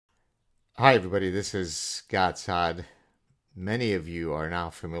Hi, everybody. This is Saad. Many of you are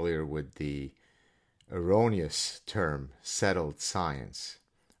now familiar with the erroneous term settled science,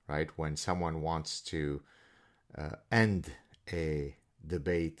 right? When someone wants to end a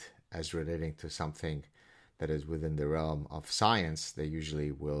debate as relating to something that is within the realm of science, they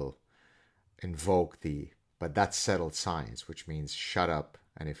usually will invoke but that's settled science, which means shut up.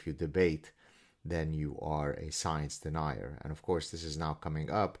 And if you debate, then you are a science denier. And of course, this is now coming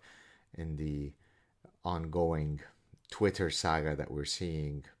up in the ongoing Twitter saga that we're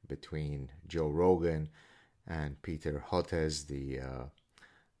seeing between Joe Rogan and Peter Hotez, the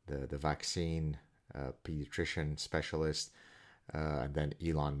vaccine pediatrician specialist, and then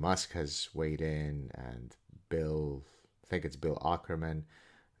Elon Musk has weighed in, and I think it's Bill Ackerman,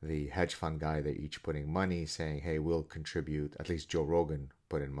 the hedge fund guy. They're each putting money, saying, "Hey, we'll contribute." At least Joe Rogan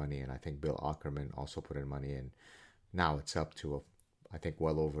put in money, and I think Bill Ackerman also put in money, and now it's up to I think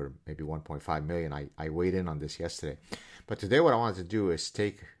well over maybe 1.5 million. I weighed in on this yesterday. But today what I wanted to do is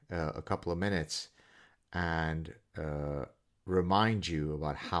take a couple of minutes and remind you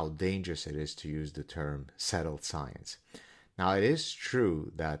about how dangerous it is to use the term settled science. Now, it is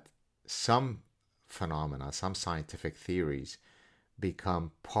true that some phenomena, some scientific theories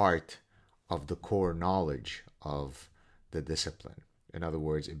become part of the core knowledge of the discipline. In other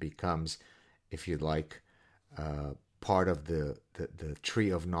words, it becomes, if you'd like, part of the tree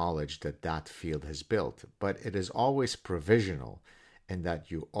of knowledge that field has built. But it is always provisional in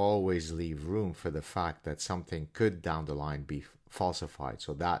that you always leave room for the fact that something could down the line be falsified.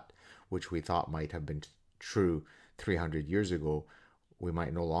 So that which we thought might have been true 300 years ago, we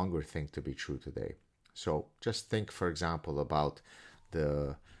might no longer think to be true today. So just think, for example, about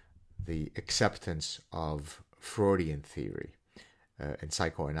the acceptance of Freudian theory in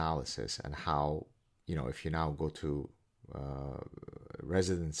psychoanalysis, and how, if you now go to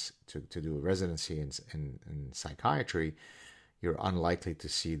to do a residency in psychiatry, you're unlikely to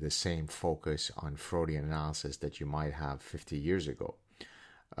see the same focus on Freudian analysis that you might have 50 years ago,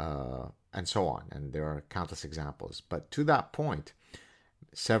 and so on. And there are countless examples. But to that point,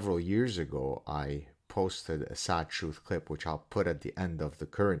 several years ago, I posted a Sad Truth clip, which I'll put at the end of the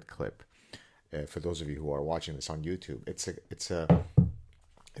current clip. For those of you who are watching this on YouTube, it's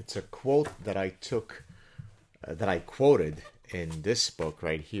a quote that I took, that I quoted in this book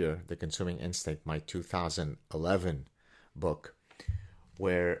right here, The Consuming Instinct, my 2011 book,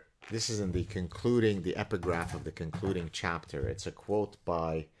 where this is in the epigraph of the concluding chapter. It's a quote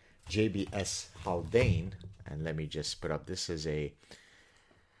by J.B.S. Haldane, and let me just put up, this is a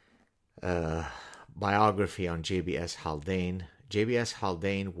biography on J.B.S. Haldane. J.B.S.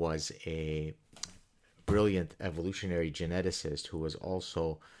 Haldane was a brilliant evolutionary geneticist who was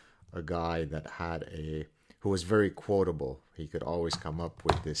also a guy who was very quotable. He could always come up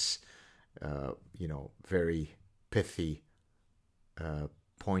with this, very pithy,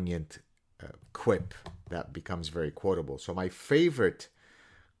 poignant quip that becomes very quotable. So arguably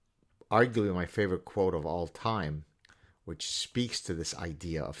my favorite quote of all time, which speaks to this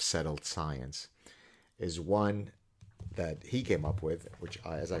idea of settled science, is one that he came up with, which,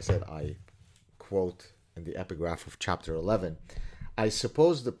 as I said, I quote in the epigraph of chapter 11.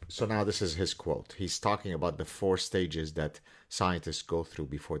 So now this is his quote. He's talking about the 4 stages that scientists go through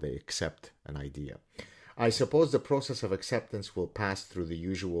before they accept an idea. "I suppose the process of acceptance will pass through the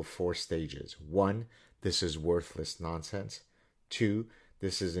usual 4 stages. 1, this is worthless nonsense. 2,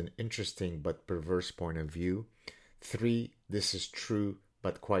 this is an interesting but perverse point of view. 3, this is true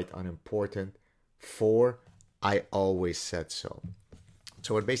but quite unimportant. 4, I always said so."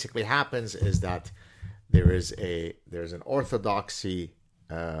 So what basically happens is that there's an orthodoxy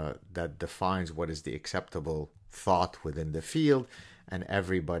that defines what is the acceptable thought within the field, and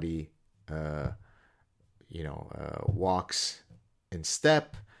everybody walks in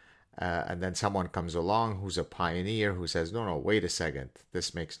step, and then someone comes along who's a pioneer who says, no, wait a second,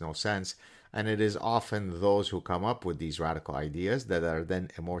 this makes no sense. And it is often those who come up with these radical ideas that are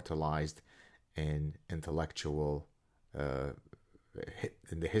then immortalized in intellectual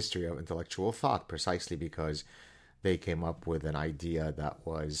in the history of intellectual thought, precisely because they came up with an idea that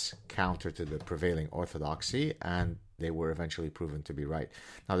was counter to the prevailing orthodoxy, and they were eventually proven to be right.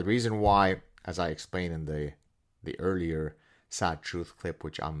 Now, the reason why, as I explained in the earlier Sad Truth clip,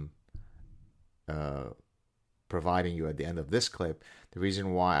 which I'm providing you at the end of this clip, the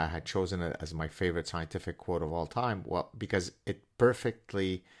reason why I had chosen it as my favorite scientific quote of all time, because it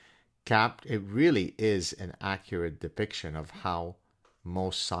perfectly it really is an accurate depiction of how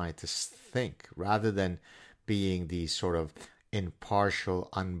most scientists think, rather than being these sort of impartial,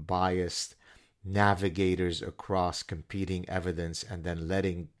 unbiased navigators across competing evidence and then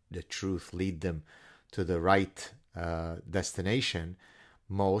letting the truth, lead them to the right destination,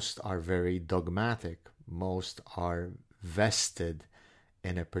 most are very dogmatic. Most are vested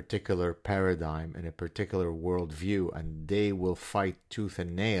in a particular paradigm, in a particular worldview, and they will fight tooth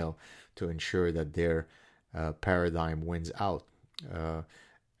and nail to ensure that their paradigm wins out.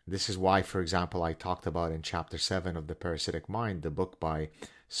 This is why, for example, I talked about in Chapter 7 of The Parasitic Mind, the book by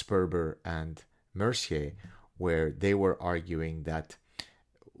Sperber and Mercier, where they were arguing that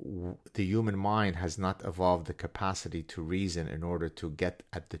the human mind has not evolved the capacity to reason in order to get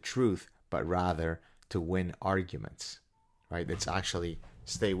at the truth, but rather to win arguments. Right? It's actually,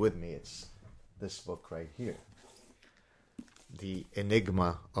 stay with me, it's this book right here, The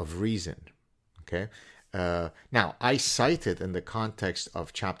Enigma of Reason. Okay? Now, I cite it in the context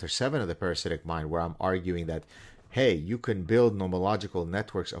of Chapter 7 of The Parasitic Mind, where I'm arguing that, hey, you can build nomological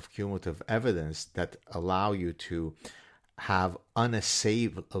networks of cumulative evidence that allow you to have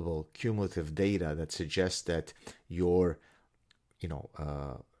unassailable cumulative data that suggests that your,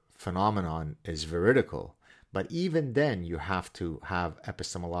 phenomenon is veridical. But even then, you have to have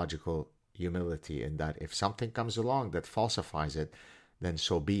epistemological humility in that if something comes along that falsifies it, then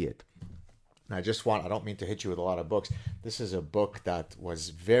so be it. And I don't mean to hit you with a lot of books. This is a book that was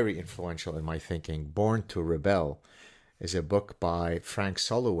very influential in my thinking. Born to Rebel is a book by Frank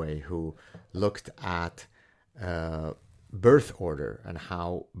Soloway, who looked at birth order and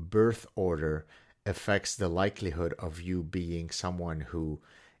how birth order affects the likelihood of you being someone who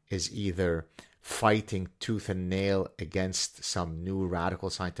is either fighting tooth and nail against some new radical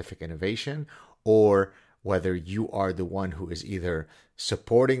scientific innovation, or whether you are the one who is either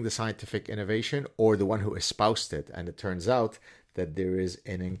supporting the scientific innovation or the one who espoused it. And it turns out that there is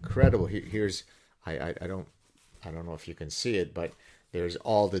an incredible, I don't know if you can see it, but there's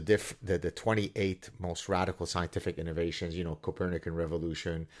all the 28 most radical scientific innovations, Copernican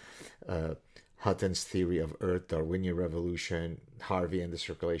revolution, Hutton's theory of Earth, Darwinian revolution, Harvey and the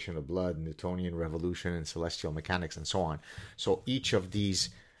circulation of blood, Newtonian revolution, and celestial mechanics, and so on. So each of these,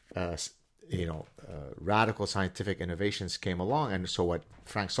 radical scientific innovations came along, and so what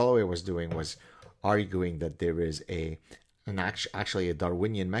Frank Soloway was doing was arguing that there is actually a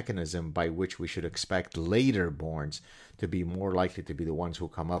Darwinian mechanism by which we should expect later borns to be more likely to be the ones who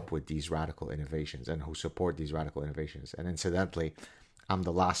come up with these radical innovations and who support these radical innovations. And incidentally, I'm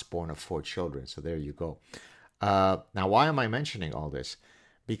the last born of 4 children, so there you go. Now, why am I mentioning all this?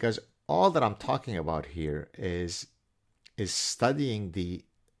 Because all that I'm talking about here is studying the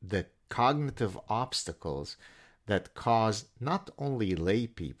cognitive obstacles that cause not only lay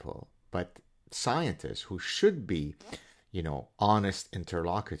people, but scientists who should be, honest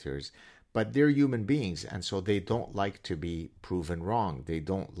interlocutors, but they're human beings, and so they don't like to be proven wrong. They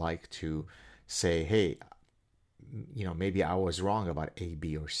don't like to say, hey, maybe I was wrong about A,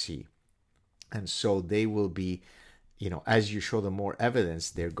 B, or C. And so they will be, as you show them more evidence,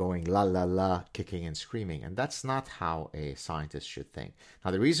 they're going la, la, la, kicking and screaming. And that's not how a scientist should think.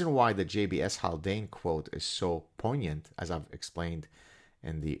 Now, the reason why the J.B.S. Haldane quote is so poignant, as I've explained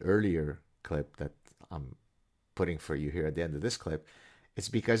in the earlier clip that I'm putting for you here at the end of this clip, it's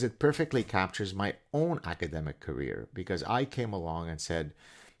because it perfectly captures my own academic career. Because I came along and said,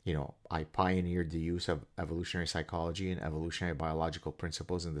 I pioneered the use of evolutionary psychology and evolutionary biological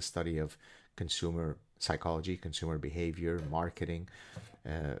principles in the study of consumer psychology, consumer behavior, marketing,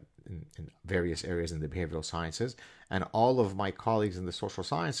 in various areas in the behavioral sciences. And all of my colleagues in the social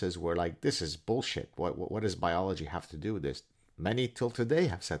sciences were like, this is bullshit. What does biology have to do with this? Many till today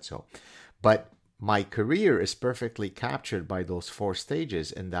have said so. But my career is perfectly captured by those 4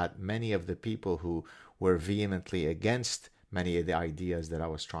 stages, in that many of the people who were vehemently against many of the ideas that I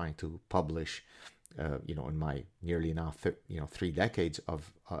was trying to publish, in my nearly now 3 decades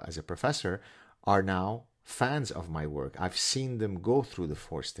of as a professor, are now fans of my work. I've seen them go through the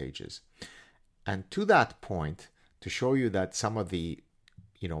 4 stages. And to that point, to show you that some of the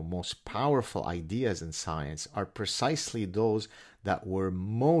most powerful ideas in science are precisely those that were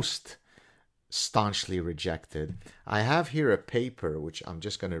most staunchly rejected, I have here a paper which I'm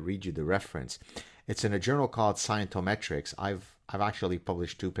just going to read you the reference. It's in a journal called Scientometrics. I've actually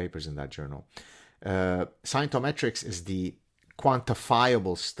published 2 papers in that journal. Scientometrics is the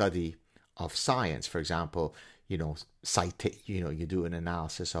quantifiable study of science. For example, you do an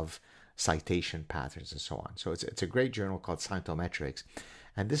analysis of citation patterns and so on. So it's a great journal called Scientometrics.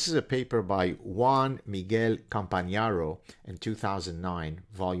 And this is a paper by Juan Miguel Campagnaro in 2009,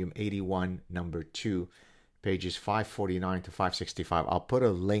 volume 81, number 2, pages 549 to 565. I'll put a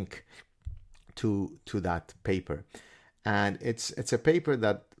link to that paper. And it's a paper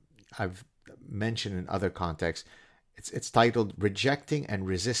that I've mentioned in other contexts. it's titled Rejecting and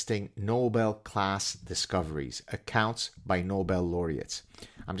Resisting Nobel Class Discoveries, Accounts by Nobel Laureates.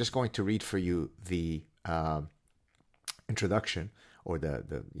 I'm just going to read for you the introduction, or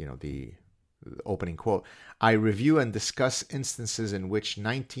the opening quote. I review and discuss instances in which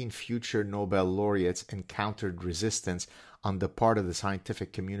 19 future Nobel laureates encountered resistance on the part of the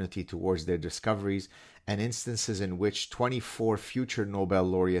scientific community towards their discoveries, and instances in which 24 future Nobel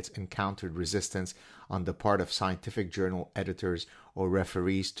laureates encountered resistance on the part of scientific journal editors or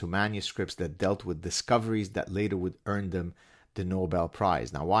referees to manuscripts that dealt with discoveries that later would earn them the Nobel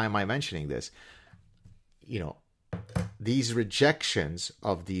Prize. Now, why am I mentioning this? These rejections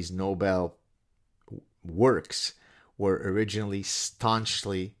of these Nobel works were originally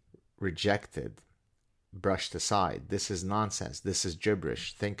staunchly rejected, brushed aside. This is nonsense. This is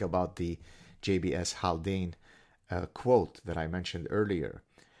gibberish. Think about the JBS Haldane quote that I mentioned earlier.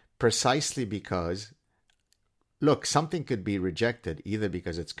 Precisely because, look, something could be rejected either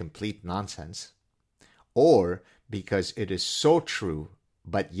because it's complete nonsense or because it is so true,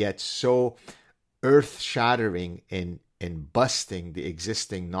 but yet so earth-shattering in busting the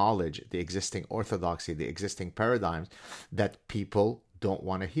existing knowledge, the existing orthodoxy, the existing paradigms, that people don't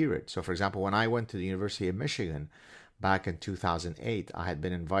want to hear it. So, for example, when I went to the University of Michigan back in 2008, I had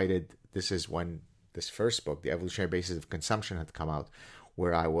been invited. This is when this first book, The Evolutionary Basis of Consumption, had come out,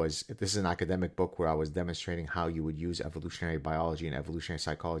 where this is an academic book where I was demonstrating how you would use evolutionary biology and evolutionary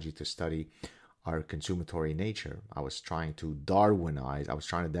psychology to study our consumatory nature. I was trying to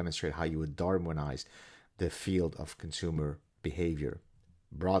demonstrate how you would Darwinize the field of consumer behavior,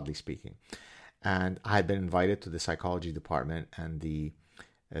 broadly speaking. And I had been invited to the psychology department and the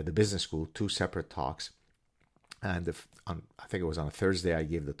business school, two separate talks. And I think it was on a Thursday, I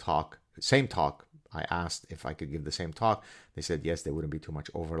gave the talk, same talk. I asked if I could give the same talk. They said yes, there wouldn't be too much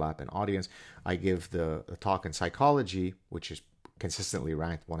overlap in audience. I give the talk in psychology, which is consistently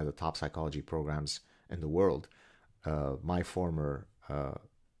ranked one of the top psychology programs in the world. My former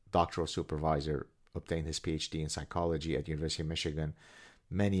doctoral supervisor obtained his PhD in psychology at the University of Michigan.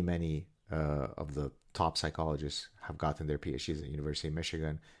 Many of the top psychologists have gotten their PhDs at the University of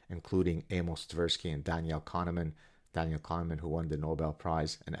Michigan, including Amos Tversky and Daniel Kahneman. Daniel Kahneman, who won the Nobel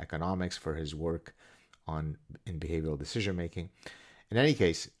Prize in economics for his work in behavioral decision making. In any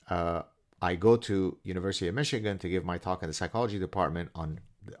case, I go to University of Michigan to give my talk in the psychology department on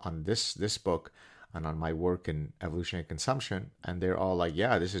this book and on my work in evolutionary consumption, and they're all like,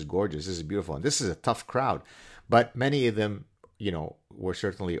 yeah, this is gorgeous, this is beautiful, and this is a tough crowd. But many of them, were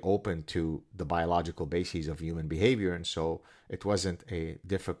certainly open to the biological bases of human behavior, and so it wasn't a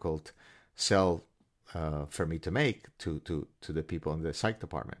difficult sell for me to make to the people in the psych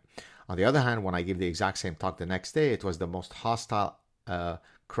department. On the other hand, when I gave the exact same talk the next day, it was the most hostile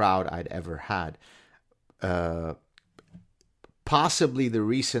crowd I'd ever had. Possibly the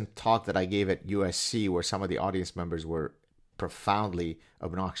recent talk that I gave at USC, where some of the audience members were profoundly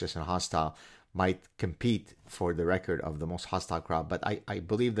obnoxious and hostile, might compete for the record of the most hostile crowd. But I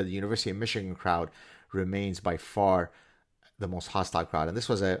believe that the University of Michigan crowd remains by far the most hostile crowd. And this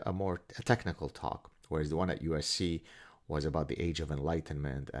was a more technical talk, whereas the one at USC was about the age of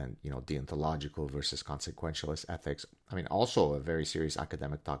enlightenment and, deontological versus consequentialist ethics. I mean, also a very serious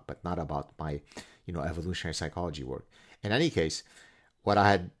academic talk, but not about my, evolutionary psychology work. In any case, what I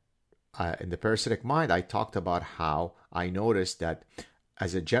had in the parasitic mind, I talked about how I noticed that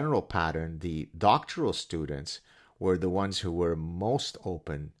as a general pattern, the doctoral students were the ones who were most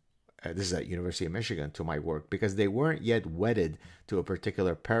open, this is at University of Michigan, to my work, because they weren't yet wedded to a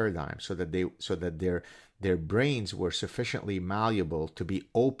particular paradigm, so that their brains were sufficiently malleable to be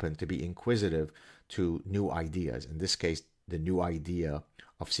open, to be inquisitive to new ideas. In this case, the new idea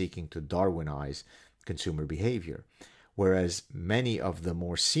of seeking to Darwinize consumer behavior. Whereas many of the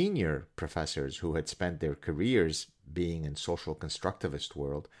more senior professors who had spent their careers being in social constructivist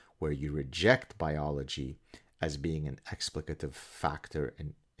world, where you reject biology as being an explicative factor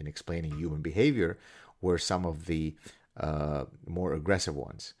in explaining human behavior, were some of the more aggressive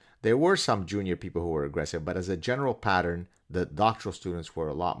ones. There were some junior people who were aggressive, but as a general pattern, the doctoral students were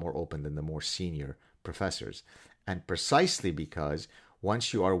a lot more open than the more senior professors. And precisely because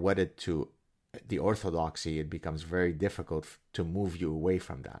once you are wedded to the orthodoxy, it becomes very difficult to move you away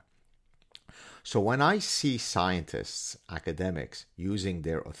from that. So when I see scientists, academics, using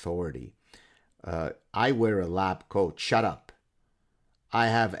their authority, I wear a lab coat, shut up. I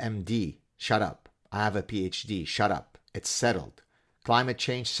have MD, shut up. I have a PhD, shut up. It's settled. Climate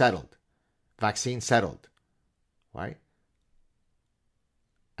change, settled. Vaccine, settled. Right?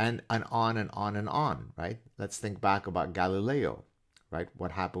 And on and on and on, right? Let's think back about Galileo, right?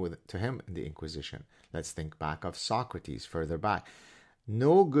 What happened to him in the Inquisition? Let's think back of Socrates further back.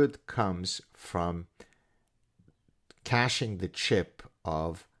 No good comes from cashing the chip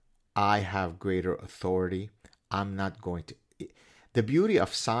of, I have greater authority. I'm not going to. The beauty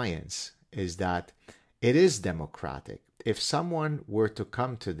of science is that it is democratic. If someone were to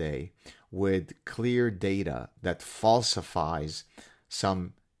come today with clear data that falsifies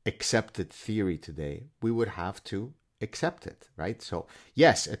some accepted theory today, we would have to accept it, right? So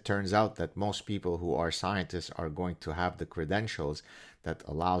yes, it turns out that most people who are scientists are going to have the credentials that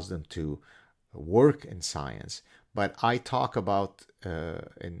allows them to work in science. But I talk about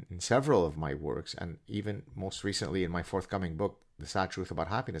in several of my works, and even most recently in my forthcoming book, The Sad Truth About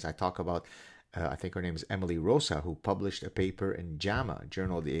Happiness, I talk about, I think her name is Emily Rosa, who published a paper in JAMA,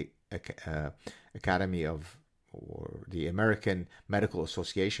 Journal of the Academy of, or the American Medical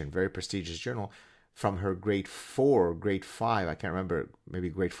Association, very prestigious journal, from her grade 4, grade 5, I can't remember, maybe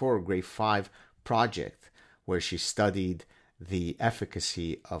grade 4 or grade 5 project, where she studied the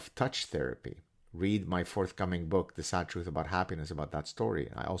efficacy of touch therapy. Read my forthcoming book, The Sad Truth About Happiness, about that story.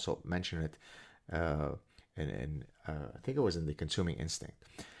 I also mention it I think it was in The Consuming Instinct.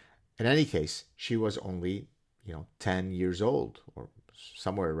 In any case, she was only 10 years old or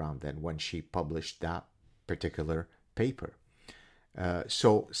somewhere around then when she published that particular paper.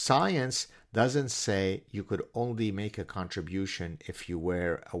 So science doesn't say you could only make a contribution if you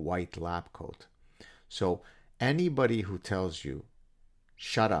wear a white lab coat. So anybody who tells you,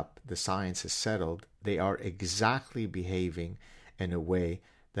 shut up, the science is settled, they are exactly behaving in a way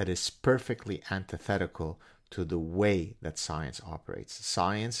that is perfectly antithetical to the way that science operates.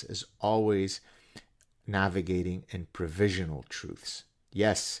 Science is always navigating in provisional truths.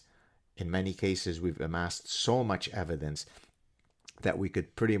 Yes, in many cases we've amassed so much evidence that we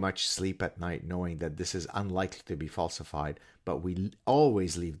could pretty much sleep at night knowing that this is unlikely to be falsified, but we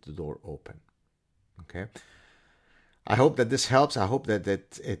always leave the door open. Okay? I hope that this helps. I hope that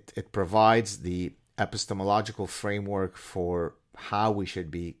it provides the epistemological framework for how we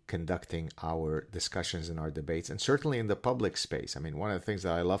should be conducting our discussions and our debates, and certainly in the public space. I mean, one of the things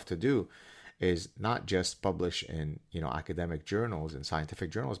that I love to do is not just publish in academic journals and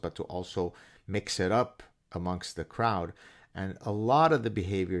scientific journals, but to also mix it up amongst the crowd. And a lot of the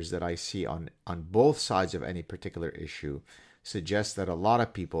behaviors that I see on both sides of any particular issue suggest that a lot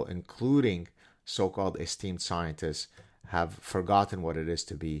of people, including so-called esteemed scientists, have forgotten what it is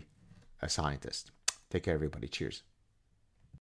to be a scientist. Take care, everybody. Cheers.